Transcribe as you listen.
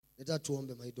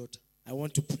tuombe, my daughter. I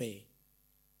want to pray.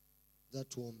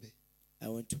 Tuombe. I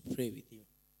want to pray with you.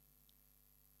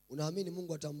 Unaamini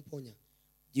Mungu atamponya?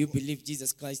 Do you believe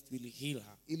Jesus Christ will heal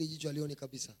her? Ili jicho alione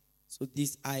kabisa. So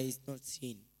this eye is not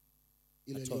seen.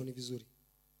 Ile alione vizuri.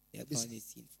 The other one is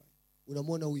seen fine.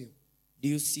 Unamwona huyo? Do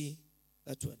you see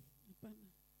that one?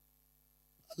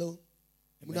 Hello?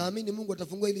 Unaamini Mungu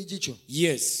atafungua ile jicho?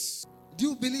 Yes. Do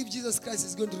you believe Jesus Christ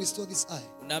is going to restore this eye?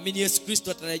 Unaamini Yesu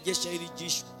Kristo atarejesha ile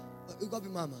jicho? Yuko wapi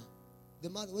mama? The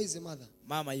mother, where is the mother?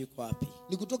 Mama yuko wapi?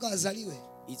 Ni kutoka azaliwe.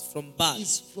 It's from birth.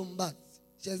 It's from birth.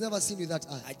 She has never seen with that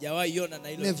eye. Hajawahi iona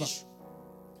na ile jicho.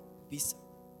 Bisa.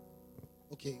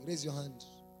 Okay, raise your hand.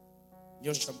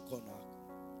 Nyosha mkono wako.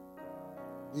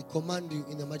 We command you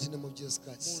in the mighty name of Jesus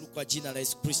Christ. Mungu kwa jina la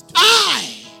Yesu Kristo.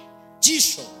 Eye!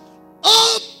 Jisho.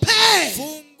 Open!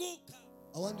 Funguka.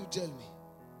 I want you to tell me.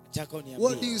 Nataka uniambie.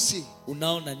 What do you see?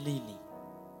 Unaona nini?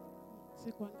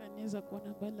 Sikuanganiza kuona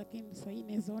mbali lakini sasa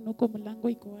inaweza ona huko mlango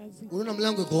iko wazi. Unaona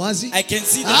mlango iko wazi? I can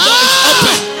see the door is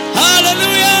open.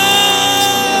 Hallelujah!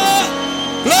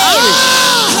 Glory!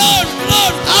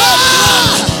 Lord!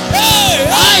 Hey!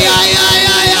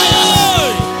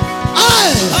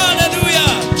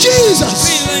 Hallelujah! Jesus!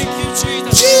 We thank you,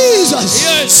 Jesus. Jesus!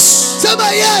 Yes!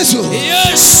 Sema Yesu!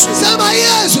 Yes! Sema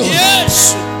Yesu!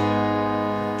 Yes!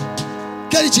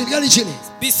 Kali chini.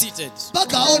 Be seated.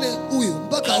 Mpaka aone huyu,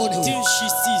 mpaka aone huyu. Till she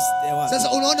sees the one.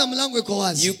 Sasa unaona mlango iko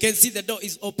wazi. You can see the door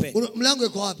is open. Mlango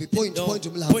iko wapi? Point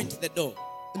to mlango. Point to the door.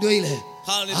 Ndio ile.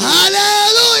 Hallelujah.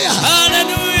 Hallelujah.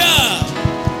 Hallelujah.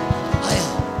 Aya.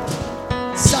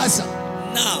 Sasa.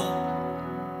 Now.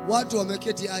 Watu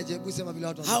wameketi aje? Hebu sema vile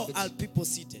watu wameketi. How are people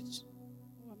seated?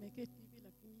 Wameketi hivi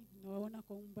lakini nawaona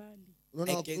kwa umbali.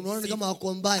 Unaona kama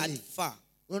wako mbali.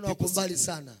 Unaona wako mbali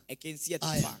sana. I can see at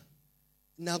far.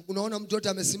 Na unaona mtu yote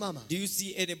amesimama? Do you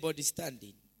see anybody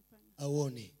standing?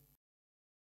 Auone.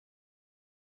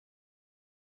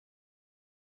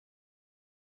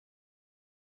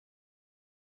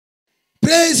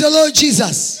 Praise the Lord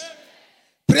Jesus.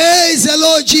 Praise the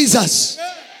Lord Jesus.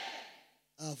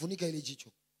 Funika ile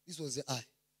jicho. This was the eye.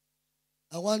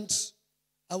 I want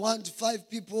 5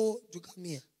 people to come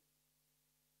here.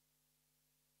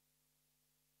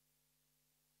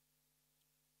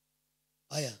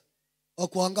 Aya.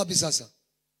 Wako wangapi sasa?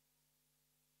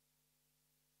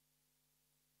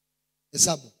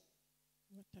 Hesabu.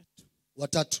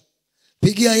 Watatu.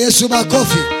 Pigia Yesu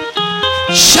makofi.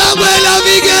 Shangwe la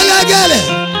vigelegele.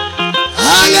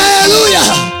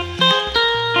 Hallelujah.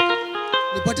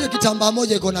 Nipatie kitambaa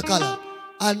moja iko na color.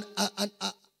 And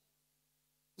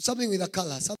something with a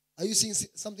color. Are you seeing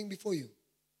something before you?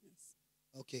 Yes.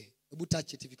 Okay. Ebu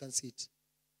touch it if you can see it.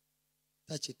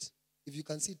 Touch it. If you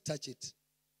can see it, touch it.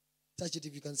 Touch it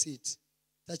if you can see it.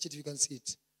 Touch it if you can see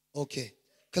it. Okay.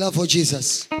 Clap for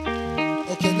Jesus.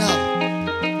 Okay, now.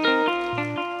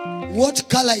 What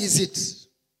color is it?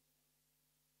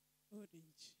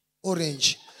 Orange.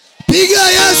 Orange. Piga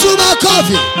Yesu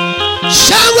makofi.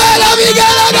 Shangwe la